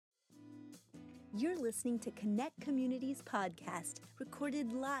You're listening to Connect Communities podcast,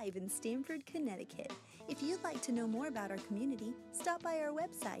 recorded live in Stamford, Connecticut. If you'd like to know more about our community, stop by our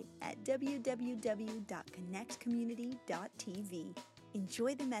website at www.connectcommunity.tv.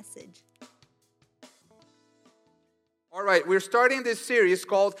 Enjoy the message. All right, we're starting this series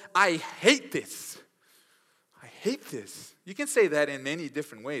called I Hate This. I hate this. You can say that in many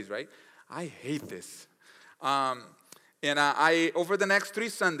different ways, right? I hate this. And over the next 3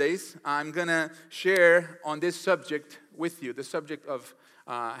 Sundays, I'm going to share on this subject with you, the subject of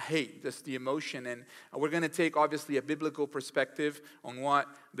hate, just the emotion. And we're going to take, obviously, a biblical perspective on what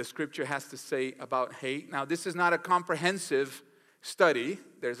the Scripture has to say about hate. Now, this is not a comprehensive study.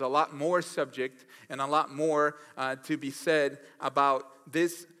 There's a lot more subject and a lot more to be said about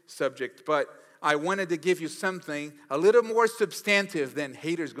this subject. But I wanted to give you something a little more substantive than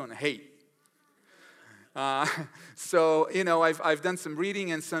haters gonna hate. So, I've done some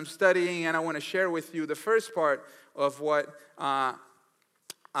reading and some studying, and I want to share with you the first part of what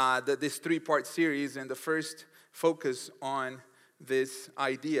this 3-part series, and the first focus on this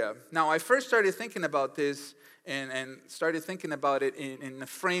idea. Now, I first started thinking about this and started thinking about it in the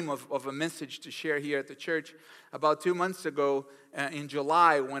frame of a message to share here at the church about 2 months ago in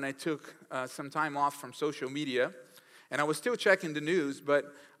July, when I took some time off from social media. And I was still checking the news,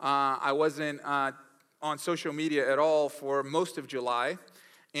 but I wasn't on social media at all for most of July.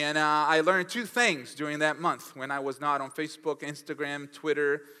 And I learned 2 things during that month when I was not on Facebook, Instagram,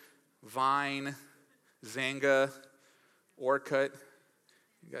 Twitter, Vine, Xanga, Orkut.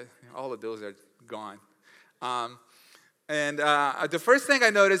 All of those are gone. The first thing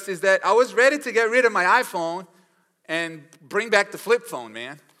I noticed is that I was ready to get rid of my iPhone and bring back the flip phone,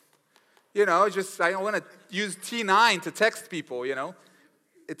 man. I don't want to use T9 to text people,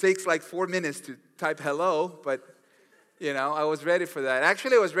 It takes like 4 minutes to type hello, but, I was ready for that.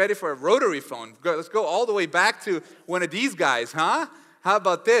 Actually, I was ready for a rotary phone. Let's go all the way back to one of these guys, huh? How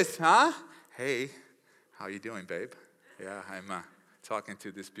about this, huh? Hey, how you doing, babe? Yeah, I'm talking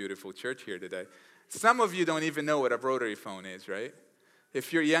to this beautiful church here today. Some of you don't even know what a rotary phone is, right?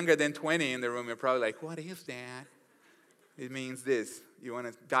 If you're younger than 20 in the room, you're probably like, what is that? It means this. You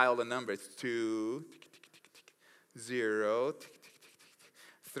want to dial the number. It's 2, 0,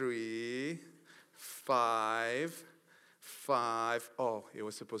 3, 5, 5. Oh, it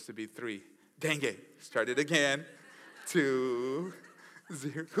was supposed to be 3. Dang it. Start it again. 2,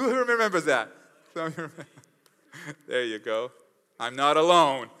 0. Who remembers that? There you go. I'm not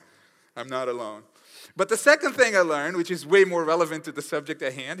alone. I'm not alone. But the second thing I learned, which is way more relevant to the subject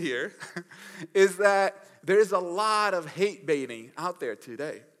at hand here, is that there's a lot of hate baiting out there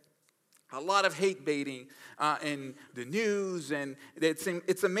today. A lot of hate baiting in the news, and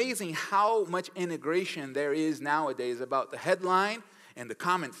it's amazing how much integration there is nowadays about the headline and the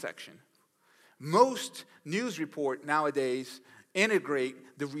comment section. Most news report nowadays integrate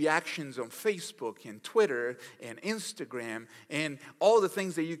the reactions on Facebook and Twitter and Instagram and all the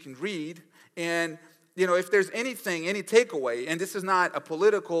things that you can read. And if there's any takeaway, and this is not a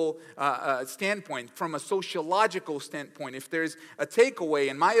political standpoint, from a sociological standpoint, if there's a takeaway,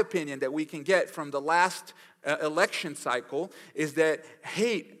 in my opinion, that we can get from the last election cycle, is that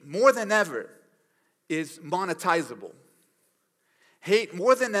hate, more than ever, is monetizable. Hate,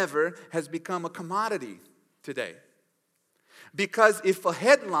 more than ever, has become a commodity today. Because if a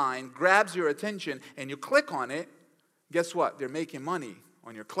headline grabs your attention and you click on it, guess what? They're making money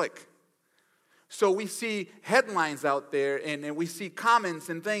on your click. So we see headlines out there, and we see comments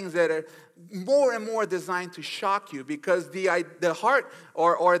and things that are more and more designed to shock you, because the heart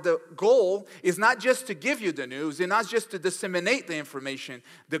or the goal is not just to give you the news and not just to disseminate the information.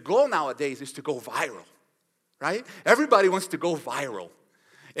 The goal nowadays is to go viral, right? Everybody wants to go viral.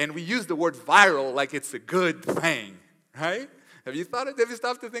 And we use the word viral like it's a good thing, right? Have you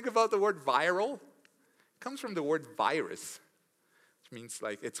stopped to think about the word viral? It comes from the word virus. Means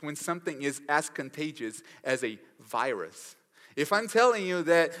it's when something is as contagious as a virus. If I'm telling you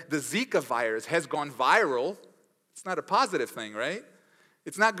that the Zika virus has gone viral, it's not a positive thing, right?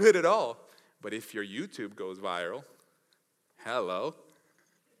 It's not good at all. But if your YouTube goes viral, hello,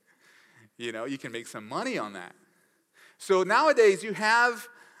 you can make some money on that. So nowadays you have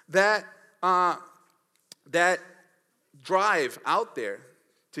that drive out there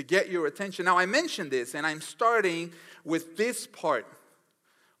to get your attention. Now, I mentioned this, and I'm starting with this part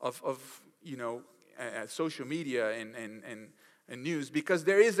of social media and news, because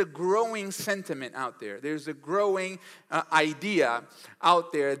there is a growing sentiment out there. There's a growing idea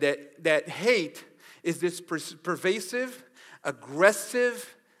out there that hate is this pervasive,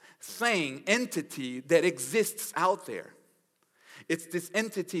 aggressive entity that exists out there. It's this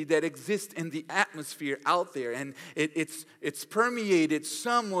entity that exists in the atmosphere out there, and it's permeated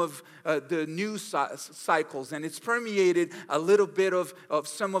some of the news cycles, and it's permeated a little bit of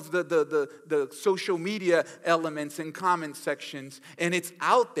some of the social media elements and comment sections, and it's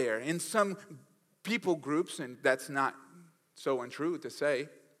out there in some people groups, and that's not so untrue to say.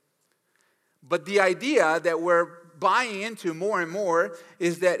 But the idea that we're buying into more and more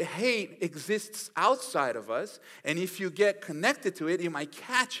is that hate exists outside of us, and if you get connected to it, you might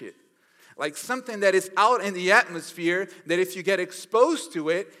catch it. Like something that is out in the atmosphere, that if you get exposed to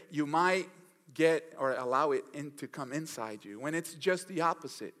it, you might get or allow it to come inside you, when it's just the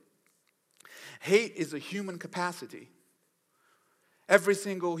opposite. Hate is a human capacity. Every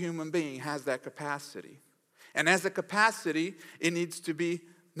single human being has that capacity. And as a capacity, it needs to be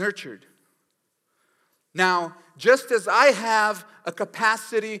nurtured. Now, just as I have a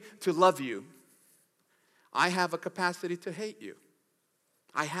capacity to love you, I have a capacity to hate you.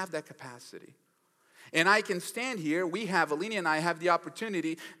 I have that capacity. And I can stand here, Alini and I have the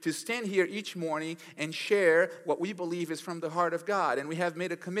opportunity to stand here each morning and share what we believe is from the heart of God. And we have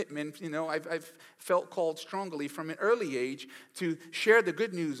made a commitment, I've felt called strongly from an early age to share the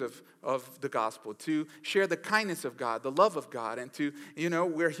good news of the gospel, to share the kindness of God, the love of God, and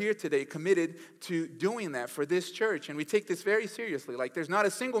we're here today committed to doing that for this church. And we take this very seriously. Like there's not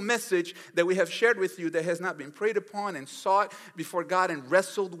a single message that we have shared with you that has not been prayed upon and sought before God and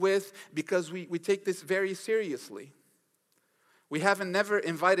wrestled with, because we take this very seriously. We haven't never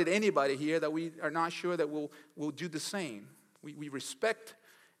invited anybody here that we are not sure that will do the same. We respect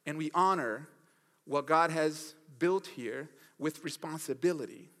and we honor what God has built here with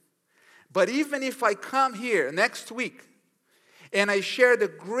responsibility. But even if I come here next week and I share the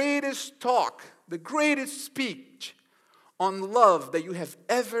greatest talk, the greatest speech on love that you have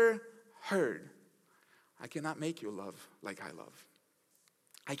ever heard, I cannot make you love like I love.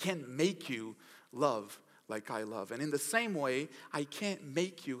 I can't make you love like I love. And in the same way, I can't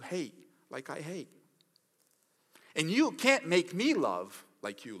make you hate like I hate. And you can't make me love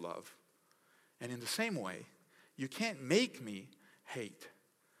like you love. And in the same way, you can't make me hate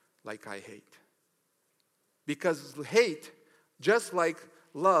like I hate. Because hate, just like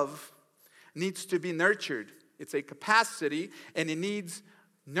love, needs to be nurtured. It's a capacity, and it needs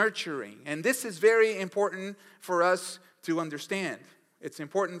nurturing. And this is very important for us to understand. It's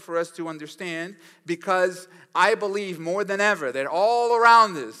important for us to understand because I believe more than ever that all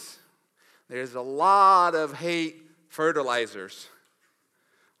around us, there's a lot of hate fertilizers.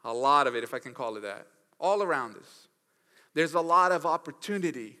 A lot of it, if I can call it that. All around us. There's a lot of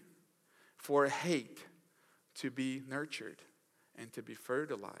opportunity for hate to be nurtured and to be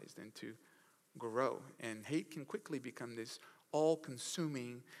fertilized and to grow. And hate can quickly become this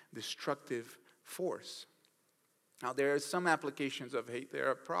all-consuming, destructive force. Now, there are some applications of hate that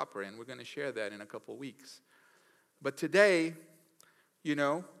are proper, and we're going to share that in a couple weeks. But today,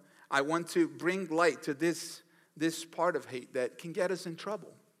 I want to bring light to this part of hate that can get us in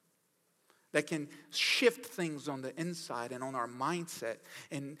trouble, that can shift things on the inside and on our mindset,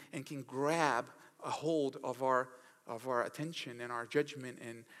 and can grab a hold of our attention and our judgment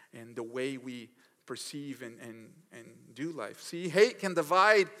and the way we perceive and do life. See, hate can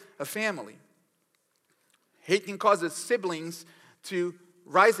divide a family. Hate can cause its siblings to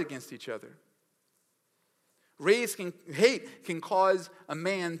rise against each other. Hate can cause a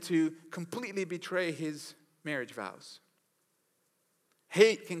man to completely betray his marriage vows.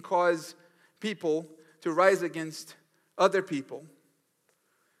 Hate can cause people to rise against other people.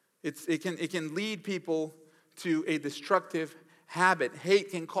 It can lead people to a destructive habit. Hate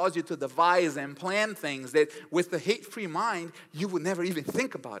can cause you to devise and plan things that with the hate-free mind, you would never even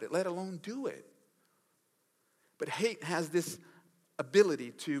think about it, let alone do it. But hate has this ability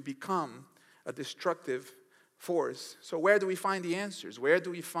to become a destructive force. So where do we find the answers? Where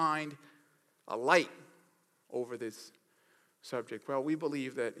do we find a light over this subject? Well, we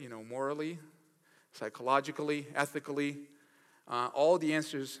believe that, morally, psychologically, ethically, all the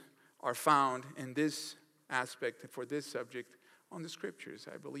answers are found in this aspect for this subject on the Scriptures.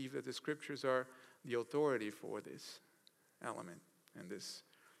 I believe that the Scriptures are the authority for this element and this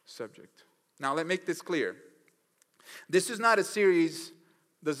subject. Now, let me make this clear. This is not a series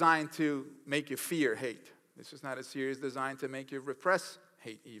designed to make you fear hate. This is not a series designed to make you repress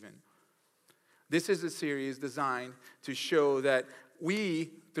hate even. This is a series designed to show that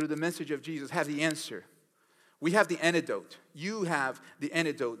we, through the message of Jesus, have the answer. We have the antidote. You have the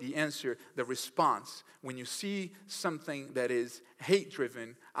antidote, the answer, the response. When you see something that is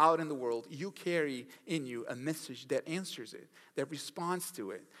hate-driven out in the world, you carry in you a message that answers it, that responds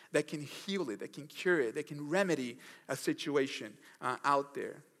to it, that can heal it, that can cure it, that can remedy a situation out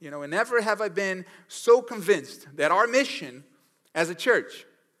there. And never have I been so convinced that our mission as a church,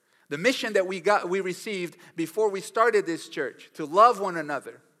 the mission that we received before we started this church, to love one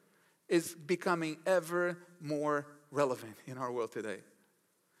another, is becoming ever more relevant in our world today.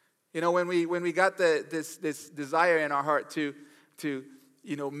 When we got this desire in our heart to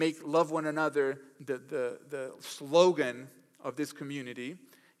make love one another the slogan of this community,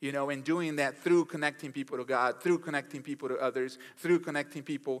 and doing that through connecting people to God, through connecting people to others, through connecting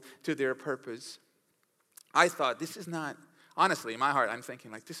people to their purpose, I thought, this is not, honestly, in my heart, I'm thinking,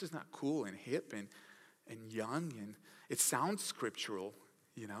 like, this is not cool and hip and young, and it sounds scriptural,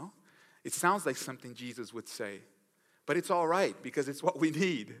 It sounds like something Jesus would say. But it's all right, because it's what we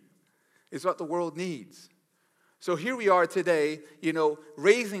need. It's what the world needs. So here we are today,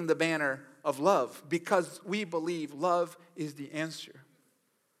 raising the banner of love, because we believe love is the answer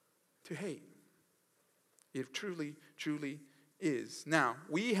to hate. It truly, truly is. Now,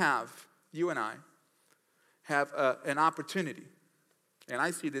 you and I have an opportunity. And I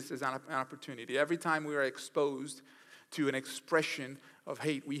see this as an opportunity. Every time we are exposed to an expression of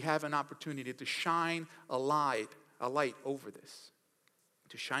hate, we have an opportunity to shine a light over this.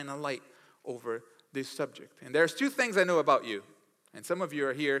 To shine a light over this subject. And there's two things I know about you. And some of you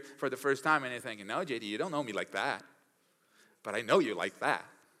are here for the first time and you're thinking, no, JD, you don't know me like that. But I know you like that.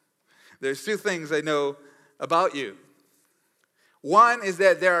 There's two things I know about you. One is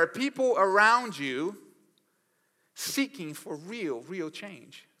that there are people around you seeking for real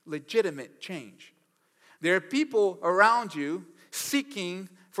change, legitimate change. There are people around you seeking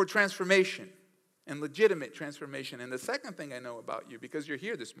for transformation and legitimate transformation. And the second thing I know about you, because you're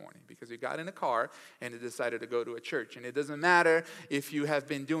here this morning, because you got in a car and you decided to go to a church. And it doesn't matter if you have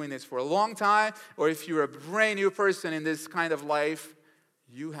been doing this for a long time or if you're a brand new person in this kind of life,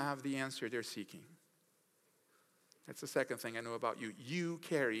 you have the answer they're seeking. That's the second thing I know about you. You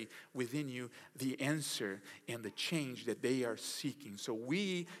carry within you the answer and the change that they are seeking. So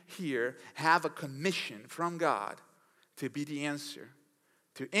we here have a commission from God to be the answer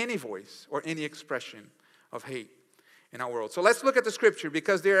to any voice or any expression of hate in our world. So let's look at the scripture,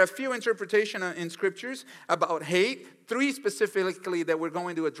 because there are a few interpretations in scriptures about hate, 3 specifically that we're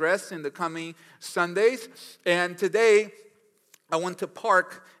going to address in the coming Sundays. And today I want to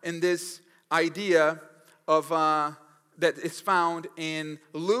park in this idea of that is found in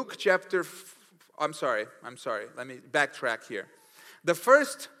Luke chapter. I'm sorry. Let me backtrack here. The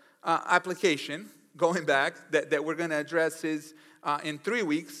first application, going back, that we're going to address is in 3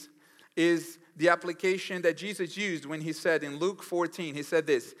 weeks, is the application that Jesus used when he said in Luke 14, he said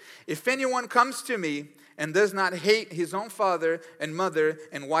this: if anyone comes to me and does not hate his own father and mother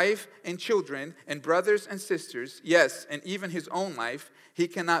and wife and children and brothers and sisters, yes, and even his own life, he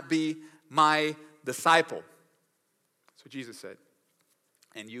cannot be my disciple. That's what Jesus said.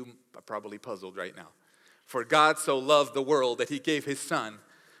 And you are probably puzzled right now. For God so loved the world that he gave his son,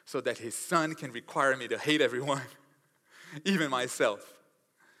 so that his son can require me to hate everyone, even myself.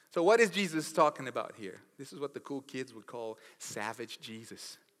 So what is Jesus talking about here? This is what the cool kids would call savage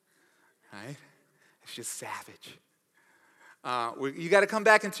Jesus, right? It's just savage. You got to come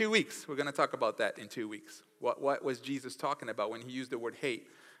back in 2 weeks. We're going to talk about that in 2 weeks. What was Jesus talking about when he used the word hate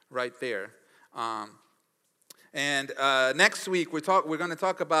right there? And next week, we're going to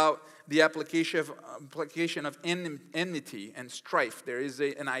talk about the application of enmity and strife. There is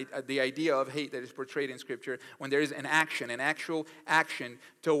the idea of hate that is portrayed in Scripture when there is an actual action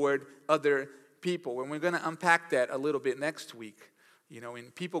toward other people. And we're going to unpack that a little bit next week,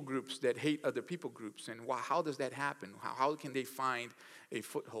 in people groups that hate other people groups. And how does that happen? How can they find a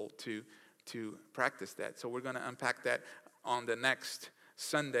foothold to practice that? So we're going to unpack that on the next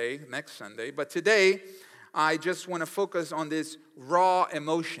Sunday. But today, I just want to focus on this raw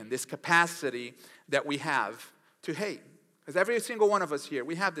emotion, this capacity that we have to hate. Because every single one of us here,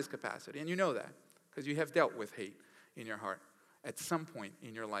 we have this capacity. And you know that because you have dealt with hate in your heart at some point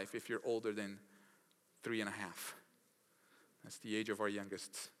in your life if you're older than 3.5. That's the age of our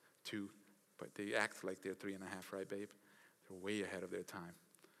youngest 2. But they act like they're 3.5, right, babe? They're way ahead of their time.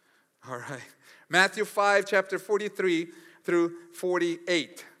 All right. Matthew 5, chapter 43 through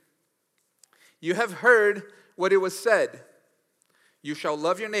 48. You have heard what it was said, you shall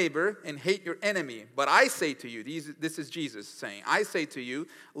love your neighbor and hate your enemy. But I say to you, this is Jesus saying, I say to you,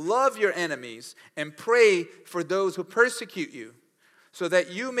 love your enemies and pray for those who persecute you, so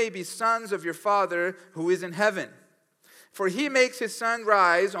that you may be sons of your Father who is in heaven. For he makes his sun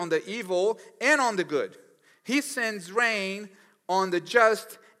rise on the evil and on the good. He sends rain on the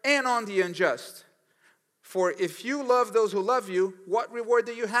just and on the unjust. For if you love those who love you, what reward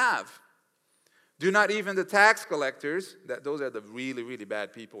do you have? Do not even the tax collectors, those are the really, really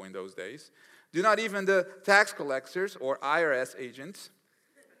bad people in those days, do not even the tax collectors or IRS agents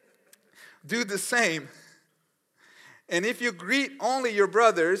do the same? And if you greet only your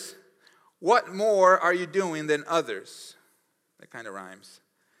brothers, what more are you doing than others? That kind of rhymes.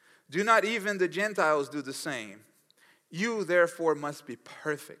 Do not even the Gentiles do the same? You therefore must be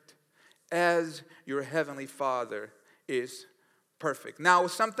perfect, as your heavenly Father is perfect. Now,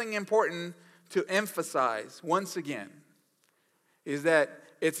 something important to emphasize once again is that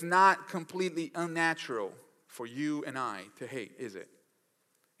it's not completely unnatural for you and I to hate, is it?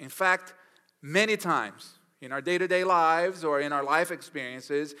 In fact, many times in our day-to-day lives or in our life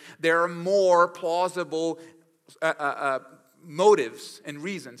experiences, there are more plausible motives and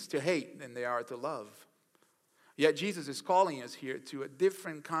reasons to hate than there are to love. Yet Jesus is calling us here to a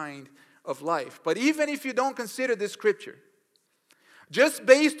different kind of life. But even if you don't consider this scripture, just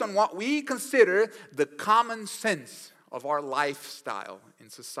based on what we consider the common sense of our lifestyle in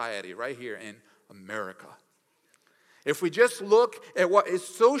society right here in America, if we just look at what is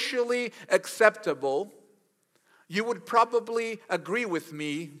socially acceptable, you would probably agree with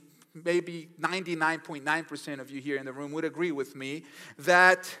me, maybe 99.9% of you here in the room would agree with me,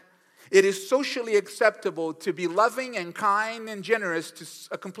 that it is socially acceptable to be loving and kind and generous to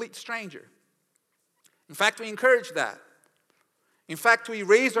a complete stranger. In fact, we encourage that. In fact, we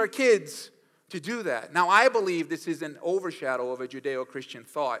raise our kids to do that. Now, I believe this is an overshadow of a Judeo-Christian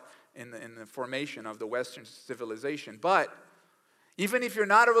thought in the formation of the Western civilization. But even if you're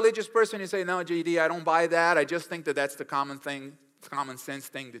not a religious person, you say, no, JD, I don't buy that. I just think that that's the common sense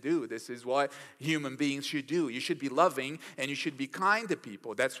thing to do. This is what human beings should do. You should be loving and you should be kind to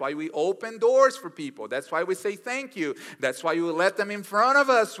people. That's why we open doors for people. That's why we say thank you. That's why you let them in front of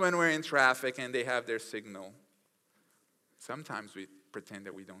us when we're in traffic and they have their signal. Sometimes we pretend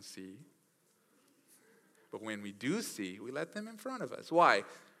that we don't see. But when we do see, we let them in front of us. Why?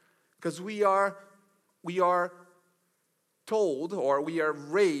 Because we are told, or we are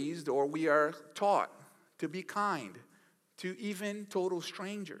raised, or we are taught to be kind to even total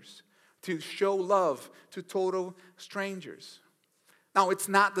strangers, to show love to total strangers. Now, it's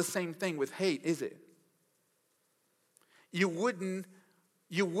not the same thing with hate, is it? It wouldn't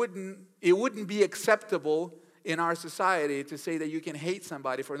be acceptable in our society to say that you can hate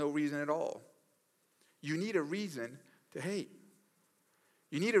somebody for no reason at all. You need a reason to hate.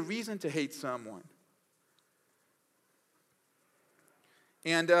 You need a reason to hate someone.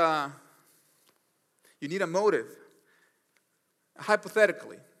 And you need a motive.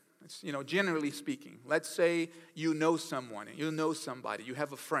 Hypothetically, generally speaking, let's say you know someone, you know somebody, you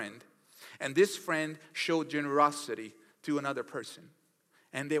have a friend, and this friend showed generosity to another person.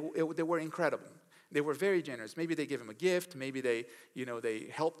 And they were incredible. They were very generous. Maybe they gave him a gift. Maybe they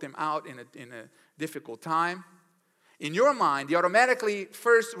helped him out in a difficult time. In your mind, the automatically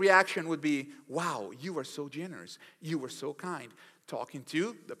first reaction would be, wow, you were so generous. You were so kind. Talking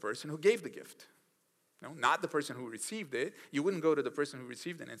to the person who gave the gift. No, not the person who received it. You wouldn't go to the person who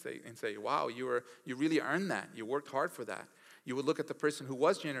received it and say, wow, you really earned that. You worked hard for that. You would look at the person who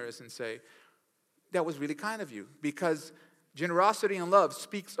was generous and say, that was really kind of you. Because generosity and love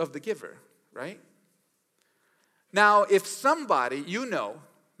speaks of the giver, right? Now, if somebody,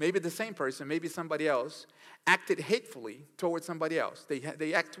 maybe the same person, maybe somebody else, acted hatefully towards somebody else,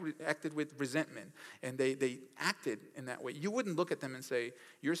 they acted with resentment, and they acted in that way, you wouldn't look at them and say,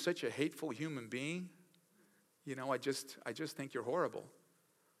 you're such a hateful human being. I just think you're horrible.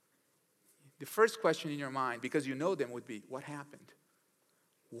 The first question in your mind, because you know them, would be, what happened?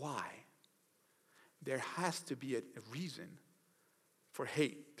 Why? There has to be a reason for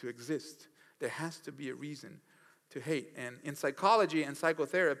hate to exist. There has to be a reason to hate. And in psychology and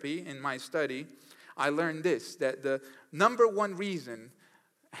psychotherapy, in my study, I learned this, that the number one reason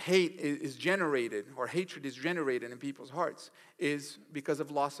hate is generated, or hatred is generated in people's hearts, is because of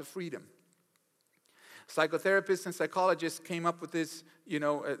loss of freedom. Psychotherapists and psychologists came up with this,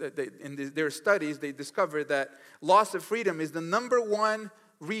 in their studies, they discovered that loss of freedom is the number one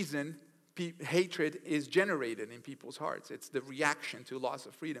reason hatred is generated in people's hearts. It's the reaction to loss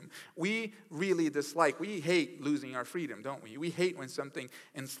of freedom. We really we hate losing our freedom, don't we? We hate when something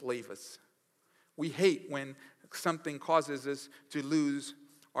enslaves us. We hate when something causes us to lose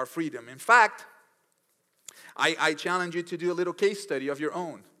our freedom. In fact, I challenge you to do a little case study of your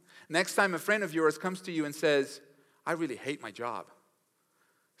own. Next time a friend of yours comes to you and says, I really hate my job.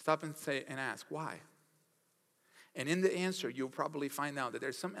 Stop and ask, why? And in the answer, you'll probably find out that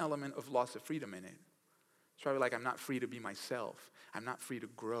there's some element of loss of freedom in it. It's probably like, I'm not free to be myself. I'm not free to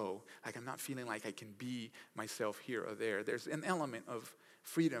grow. Like, I'm not feeling like I can be myself here or there. There's an element of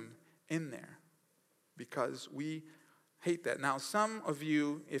freedom in there because we hate that. Now, some of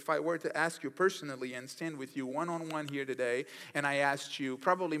you, if I were to ask you personally and stand with you one-on-one here today, and I asked you,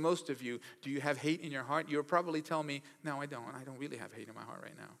 probably most of you, do you have hate in your heart? You'll probably tell me, no, I don't. I don't really have hate in my heart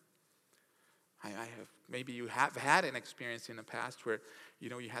right now. I have. Maybe you have had an experience in the past where,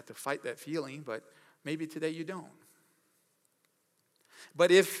 you had to fight that feeling, but maybe today you don't.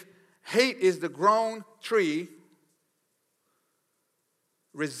 But if hate is the grown tree,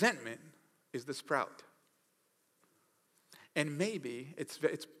 resentment is the sprout. And maybe it's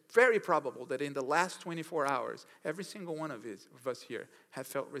very probable that in the last 24 hours, every single one of us here have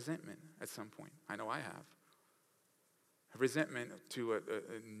felt resentment at some point. I know I have. Resentment to a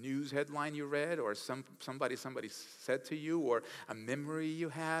news headline you read, or somebody said to you, or a memory you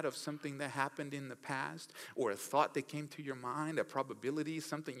had of something that happened in the past, or a thought that came to your mind, a probability,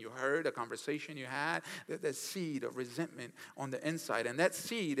 something you heard, a conversation you had, that seed of resentment on the inside. And that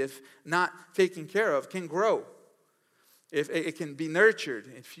seed, if not taken care of, can grow. If it can be nurtured,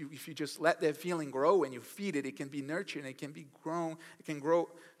 if you just let that feeling grow and you feed it, it can be nurtured and it can be grown. It can grow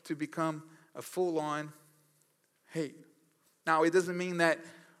to become a full-on hate. Now, it doesn't mean that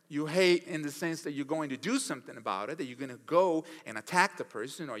you hate in the sense that you're going to do something about it, that you're going to go and attack the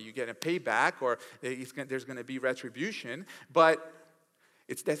person, or you get a payback, or there's going to be retribution. But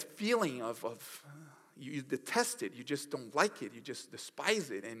it's that feeling of you detest it, you just don't like it, you just despise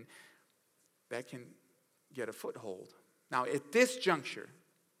it, and that can get a foothold. Now, at this juncture,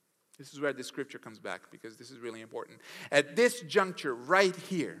 this is where the scripture comes back, because this is really important. At this juncture right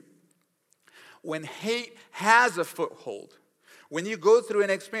here, when hate has a foothold, when you go through an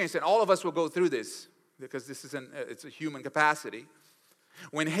experience, and all of us will go through this, because this is it's a human capacity.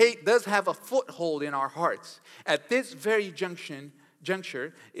 When hate does have a foothold in our hearts, at this very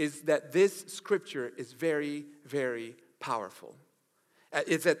juncture is that this scripture is very, very powerful.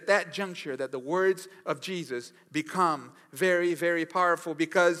 It's at that juncture that the words of Jesus become very, very powerful,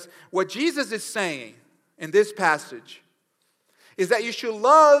 because what Jesus is saying in this passage is that you should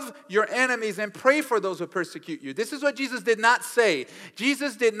love your enemies and pray for those who persecute you. This is what Jesus did not say.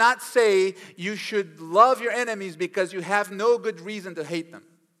 Jesus did not say you should love your enemies because you have no good reason to hate them.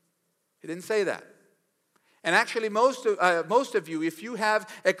 He didn't say that. And actually, most of you, if you have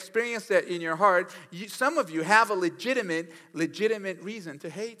experienced that in your heart, some of you have a legitimate reason to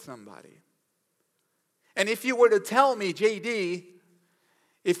hate somebody. And if you were to tell me, JD,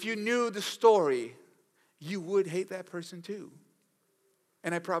 if you knew the story, you would hate that person too.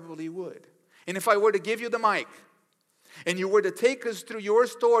 And I probably would. And if I were to give you the mic, and you were to take us through your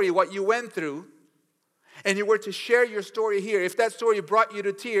story, what you went through, and you were to share your story here, if that story brought you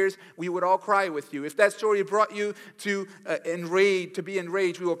to tears, we would all cry with you. If that story brought you to be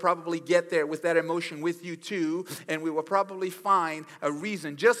enraged, we will probably get there with that emotion with you too, and we will probably find a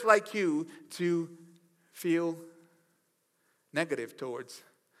reason, just like you, to feel negative towards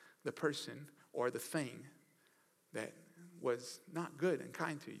the person or the thing that was not good and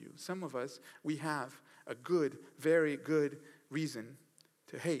kind to you. Some of us, we have a good, very good reason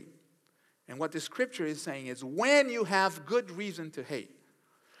to hate. And what the scripture is saying is, when you have good reason to hate,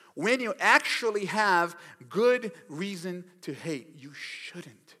 when you actually have good reason to hate, you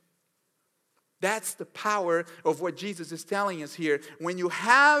shouldn't. That's the power of what Jesus is telling us here. When you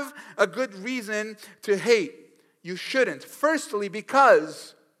have a good reason to hate, you shouldn't. Firstly,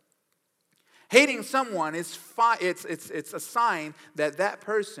 because hating someone is it's a sign that that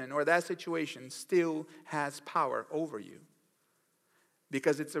person or that situation still has power over you.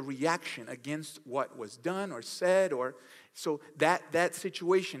 Because it's a reaction against what was done or said, or so that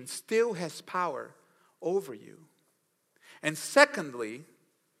situation still has power over you. And secondly,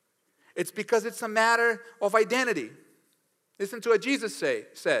 it's because it's a matter of identity. Listen to what Jesus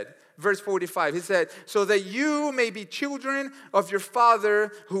said. Verse 45, he said, so that you may be children of your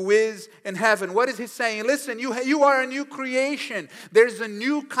Father who is in heaven. What is he saying? Listen, you are a new creation. There's a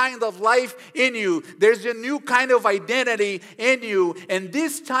new kind of life in you. There's a new kind of identity in you. And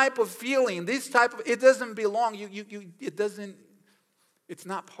this type of feeling, it doesn't belong. It's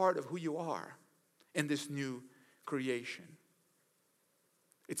not part of who you are in this new creation.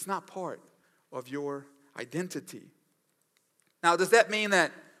 It's not part of your identity. Now, does that mean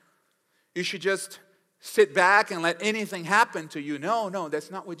that you should just sit back and let anything happen to you? No,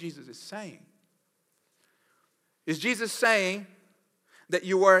 that's not what Jesus is saying. Is Jesus saying that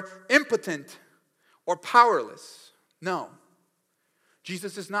you are impotent or powerless? No.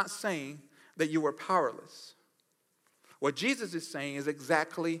 Jesus is not saying that you were powerless. What Jesus is saying is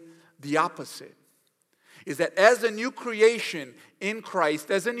exactly the opposite. Is that as a new creation in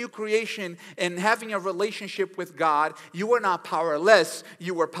Christ, as a new creation and having a relationship with God, you are not powerless,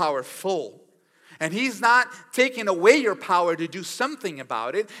 you are powerful. And He's not taking away your power to do something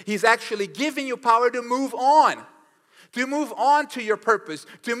about it. He's actually giving you power to move on. To move on to your purpose,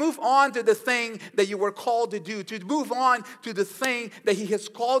 to move on to the thing that you were called to do, to move on to the thing that He has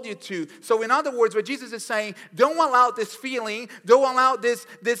called you to. So in other words, what Jesus is saying, don't allow this feeling, don't allow this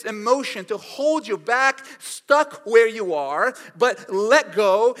emotion to hold you back, stuck where you are, but let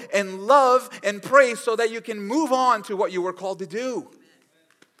go and love and pray so that you can move on to what you were called to do.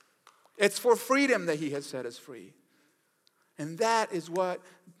 It's for freedom that He has set us free. And that is what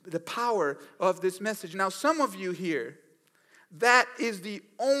the power of this message. Now, some of you here, that is the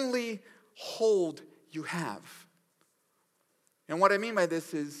only hold you have. And what I mean by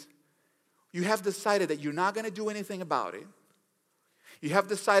this is, you have decided that you're not going to do anything about it. You have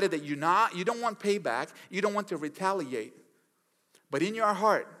decided that you don't want payback, you don't want to retaliate. But in your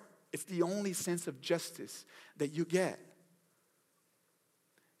heart, it's the only sense of justice that you get.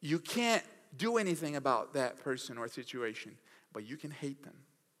 You can't do anything about that person or situation, but you can hate them.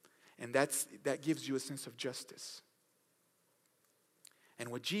 And that gives you a sense of justice. And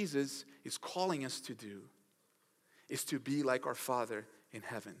what Jesus is calling us to do is to be like our Father in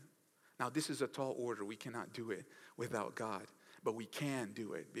heaven. Now, this is a tall order. We cannot do it without God. But we can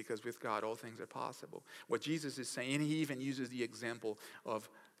do it because with God, all things are possible. What Jesus is saying, and He even uses the example of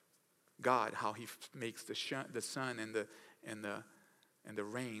God, how He makes the sun and the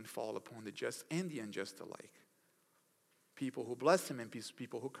rain fall upon the just and the unjust alike. People who bless Him and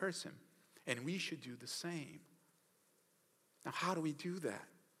people who curse Him. And we should do the same. Now, how do we do that?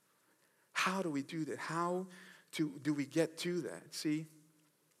 How do we do that? How do we get to that? See?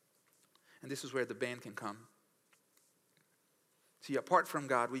 And this is where the band can come. See, apart from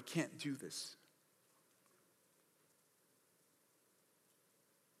God, we can't do this.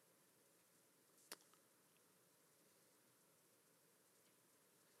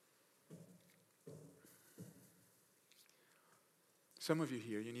 Some of you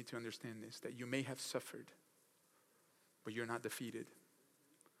here, you need to understand this, that you may have suffered, but you're not defeated.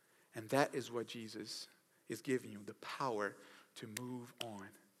 And that is what Jesus is giving you, the power to move on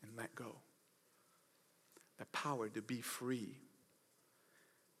and let go. The power to be free.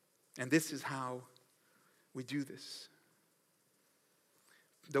 And this is how we do this.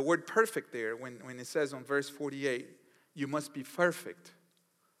 The word perfect there, when it says on verse 48, you must be perfect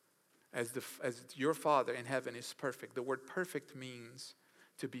as your Father in heaven is perfect. The word perfect means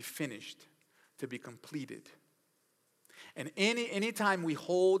to be finished, to be completed. And anytime we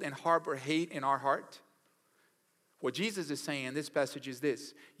hold and harbor hate in our heart, what Jesus is saying in this passage is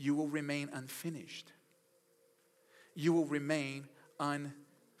this: you will remain unfinished. You will remain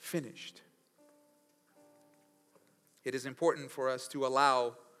unfinished. It is important for us to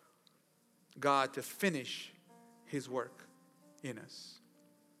allow God to finish His work in us.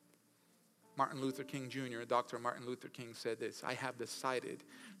 Martin Luther King Jr., Dr. Martin Luther King said this: I have decided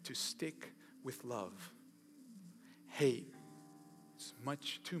to stick with love. Hate is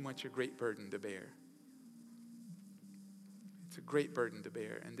too much a great burden to bear. It's a great burden to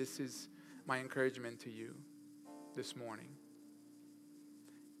bear. And this is my encouragement to you this morning.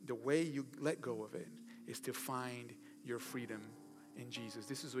 The way you let go of it is to find your freedom in Jesus.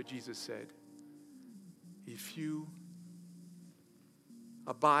 This is what Jesus said. If you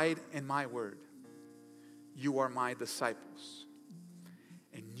abide in my word, you are my disciples.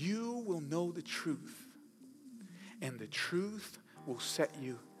 And you will know the truth. And the truth will set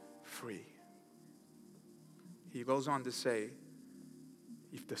you free. He goes on to say,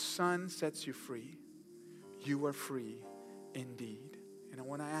 if the Son sets you free, you are free indeed. And I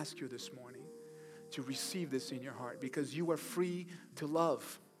want to ask you this morning to receive this in your heart, because you are free to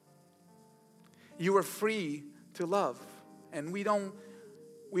love. You are free to love. And we don't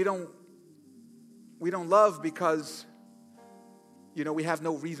love because, we have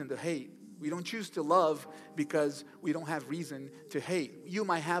no reason to hate. We don't choose to love because we don't have reason to hate. You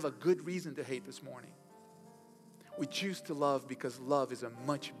might have a good reason to hate this morning. We choose to love because love is a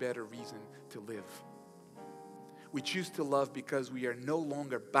much better reason to live. We choose to love because we are no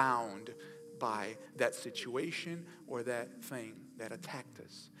longer bound by that situation or that thing that attacked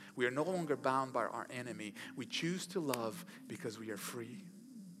us. We are no longer bound by our enemy. We choose to love because we are free.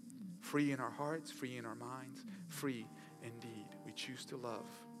 Free in our hearts, free in our minds, free indeed. We choose to love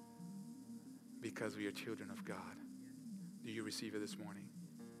because we are children of God. Do you receive it this morning?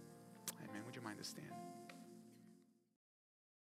 Amen. Would you mind to stand?